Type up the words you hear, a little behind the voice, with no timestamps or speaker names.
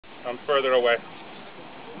and further away.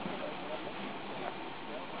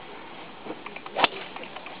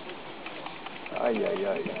 Aye, aye,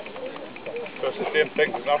 aye. So it's the same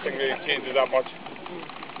thing, nothing really changes that much.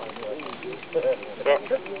 So,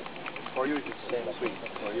 For you, it's the same swing.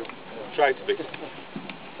 For you. Try to be.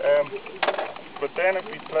 But then if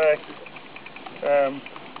we play,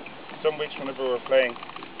 some weeks whenever we're playing,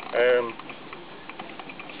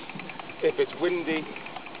 if it's windy,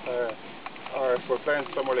 or if we're playing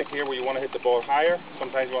somewhere like here where you want to hit the ball higher,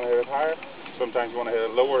 sometimes you want to hit it higher, sometimes you want to hit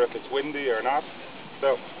it lower if it's windy or not.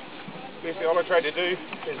 So basically all I try to do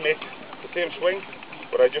is make the same swing,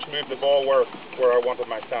 but I just move the ball where I wanted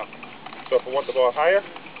my stance. So if I want the ball higher,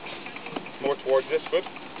 more towards this foot,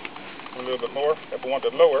 a little bit more. If I want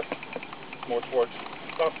it lower, more towards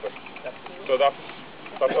that foot. So that's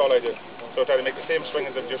all I do. So I try to make the same swing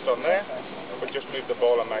as I've just done there, but just move the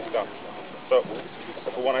ball on my stance. So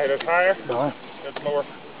if I want to hit it higher, it's more,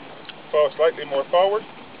 fall slightly more forward,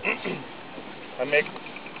 and make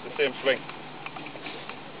the same swing.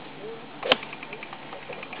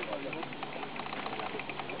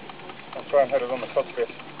 I'll try and hit it on the cut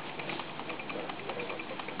face.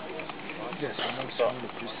 So,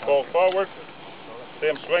 ball forward,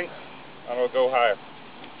 same swing, and we'll go higher.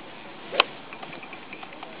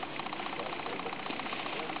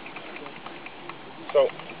 So,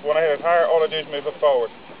 if I want to hit it higher, all I do is move it forward.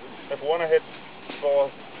 If I want to hit the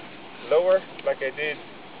ball lower, like I did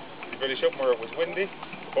in British Open where it was windy,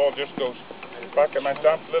 the ball just goes back in my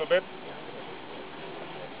stance a little bit.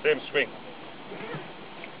 Same swing.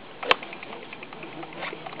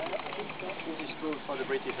 This is true for the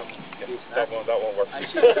British Open. Yeah, that won't work. I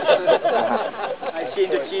see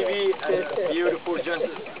the TV, beautiful, just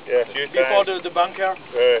yeah, before the bunker,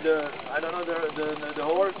 I don't know, the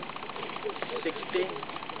hole, 16,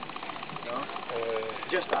 no?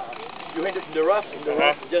 Just you hit it in the rough,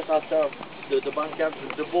 just after the bunker,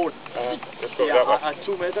 the ball, at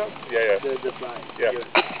 2 meters, the fly. Yeah,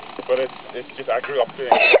 but it's just, I grew up doing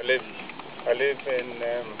it. I live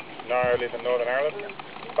in Northern Ireland,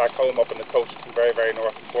 back home up on the coast, very, very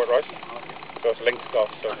north of Portrush. So it's linked golf,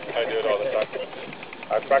 so I do it all the time.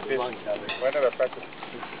 I practice, when did I practice?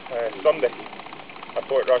 Sunday at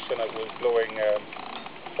Portrush, and it was blowing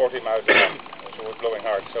 40 miles an hour, so it was blowing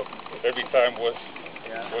hard. So every time was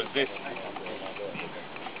this.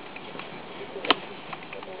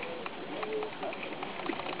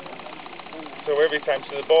 So every time,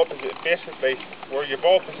 so the ball position, basically where your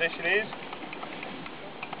ball position is,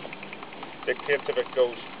 dictates if it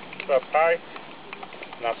goes up high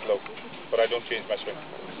and that's low. But I don't change my swing.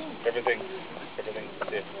 Everything's the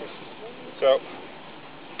same. So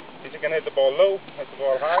if you can hit the ball low, hit the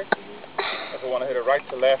ball high. If I want to hit it right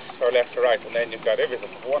to left or left to right, and then you've got everything.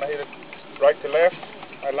 If I want to hit it right to left,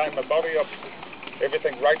 I line my body up,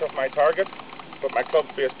 everything right off my target, but my club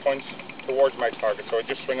face points towards my target. So I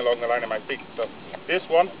just swing along the line of my feet. So this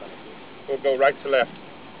one will go right to left.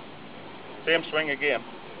 Same swing again.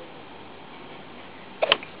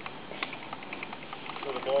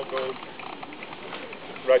 So the ball goes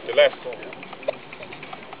right to left.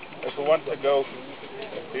 If I want to go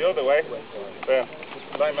the other way, then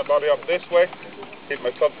line my body up this way, keep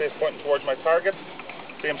my club face pointing towards my target,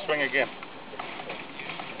 same swing again.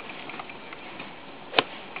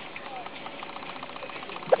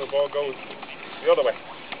 So the ball goes the other way.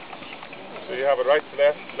 So you have it right to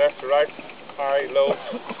left, left to right, high, low,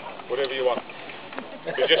 whatever you want.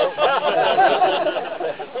 You just I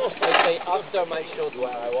say after my shot where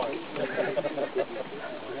I want.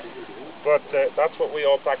 But that's what we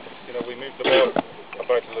all practice. You know, we move the ball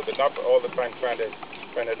about a little bit, not all the time trying to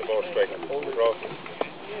hit the ball straight. We're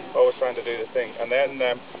always trying to do the thing. And then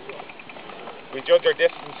we judge our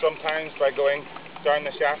distance sometimes by going down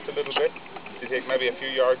the shaft a little bit to take maybe a few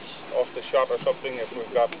yards off the shot or something if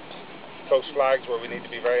we've got close flags where we need to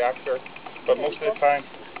be very accurate. But most of the time,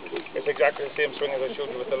 it's exactly the same swing as I showed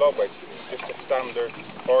you with the lob weights. Just a standard,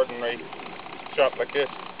 ordinary shot like this.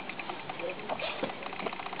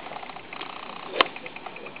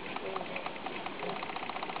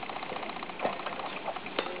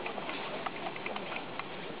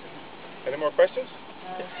 Any more questions?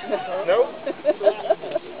 No?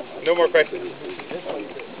 No more questions.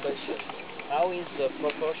 How is the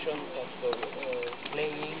proportion of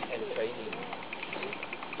playing and training?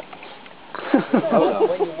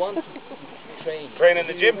 When you want to train. Train in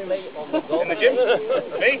the gym? In the gym?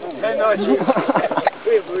 Me?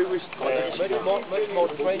 Much more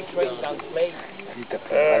train than play.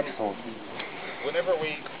 Whenever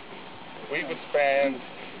we would spend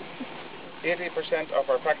 80% of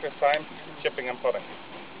our practice time chipping and putting,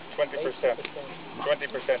 20%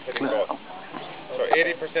 hitting balls. So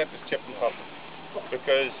 80% is chip and putt,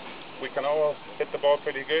 because we can all hit the ball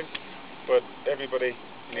pretty good, but everybody,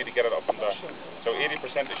 you need to get it up and down. So 80%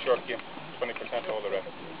 is short game, 20% all the rest.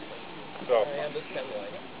 So, I understand why.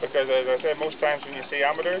 because as I say, most times when you see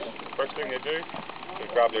amateurs, first thing they do is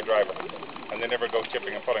grab their driver, and they never go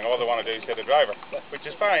chipping and putting. All they want to do is hit a driver, which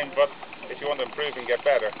is fine, but if you want to improve and get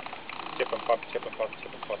better, chip and putt, chip and putt,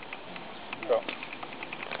 chip and putt. So,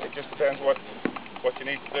 it just depends what you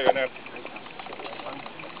need to do. And then,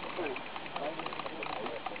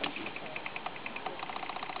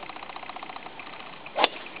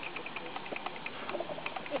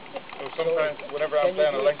 so sometimes, whenever I'm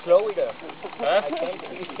playing a length, slow there? huh? I can't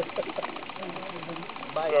see.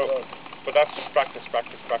 My So, God. but that's practice to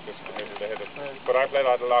hit it. But I play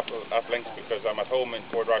that a lot at links because I'm at home in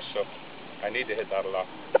Portrush, so I need to hit that a lot.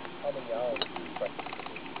 How many hours?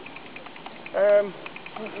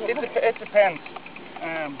 It depends.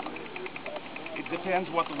 It depends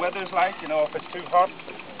what the weather's like. You know, if it's too hot,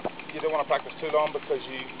 you don't want to practice too long because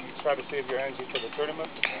you try to save your energy for the tournament.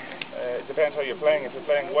 It depends how you're playing. If you're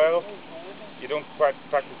playing well, you don't quite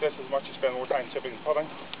practice this as much. You spend more time chipping and putting.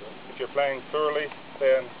 If you're playing poorly,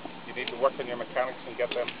 then you need to work on your mechanics and get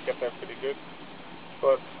them pretty good.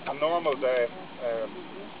 But a normal day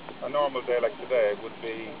like today would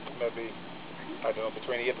be maybe, I don't know,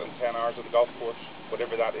 between 8 and 10 hours of the golf course,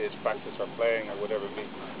 whatever that is, practice or playing or whatever it be.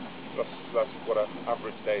 That's what an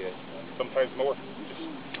average day is. Sometimes more, just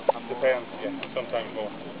depends. Yeah, sometimes more.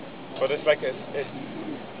 But it's like it's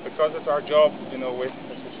because it's our job. You know, it's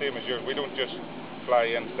the same as yours. We don't just fly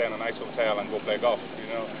in, stay in a nice hotel, and go play golf. You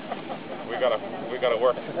know, we gotta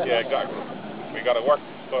work. Yeah, exactly. We gotta work.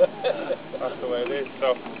 But that's the way it is.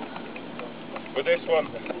 So with this one,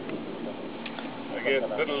 again,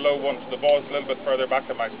 a little low one. The ball's a little bit further back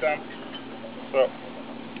in my stance. So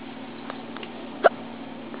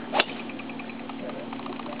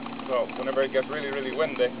whenever it gets really, really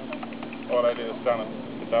windy, all I do is stand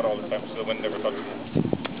and hit that all the time, so the wind never touches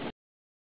it.